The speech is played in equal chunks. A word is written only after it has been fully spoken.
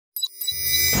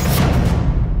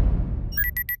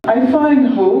I find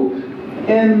hope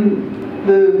in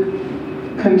the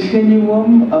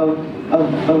continuum of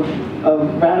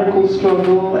radical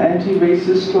struggle,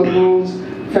 anti-racist struggles,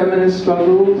 feminist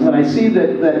struggles, and I see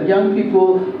that young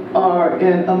people are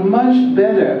in a much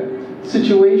better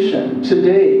situation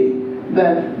today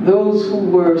than those who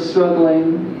were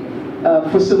struggling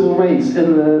for civil rights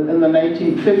in the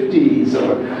 1950s,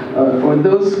 or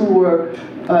those who were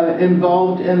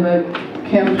involved in the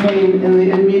campaign in the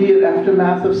immediate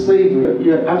aftermath of slavery.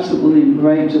 You're absolutely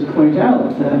right to point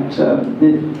out that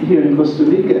here in Costa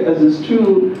Rica, as is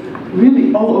true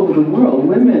really all over the world,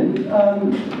 women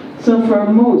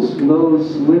suffer most.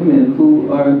 Those women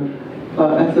who are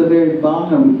at the very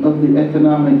bottom of the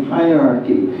economic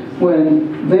hierarchy,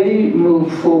 when they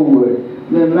move forward,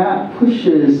 then that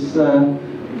pushes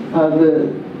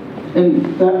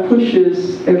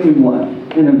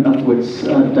everyone in an upwards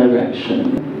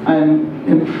direction. I'm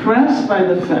impressed by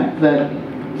the fact that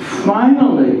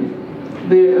finally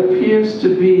there appears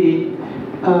to be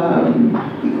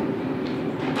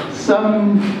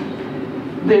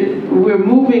we're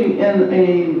moving in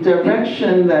a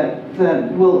direction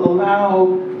that will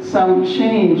allow some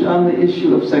change on the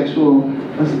issue of sexual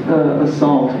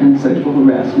assault and sexual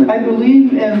harassment. I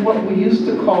believe in what we used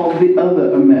to call the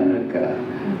other America,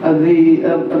 the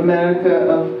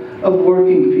America of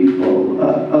working people,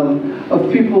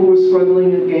 of people who are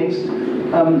struggling against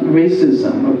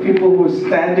racism, of people who are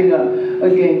standing up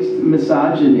against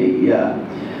misogyny.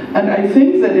 And I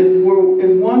think that if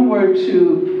one were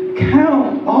to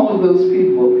count all of those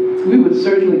people, we would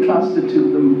certainly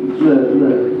constitute the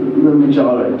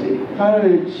majority.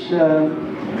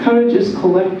 Courage is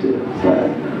collective.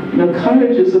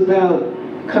 Courage is about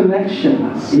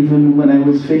connections. Even when I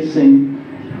was facing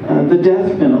the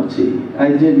death penalty, I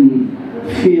didn't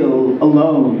feel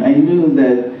alone. I knew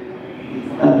that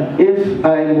if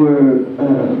I were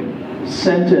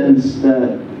sentenced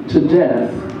to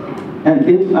death, and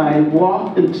if I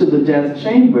walked into the death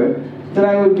chamber, that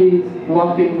I would be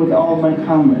walking with all of my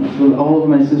comrades, with all of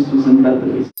my sisters and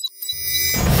brothers.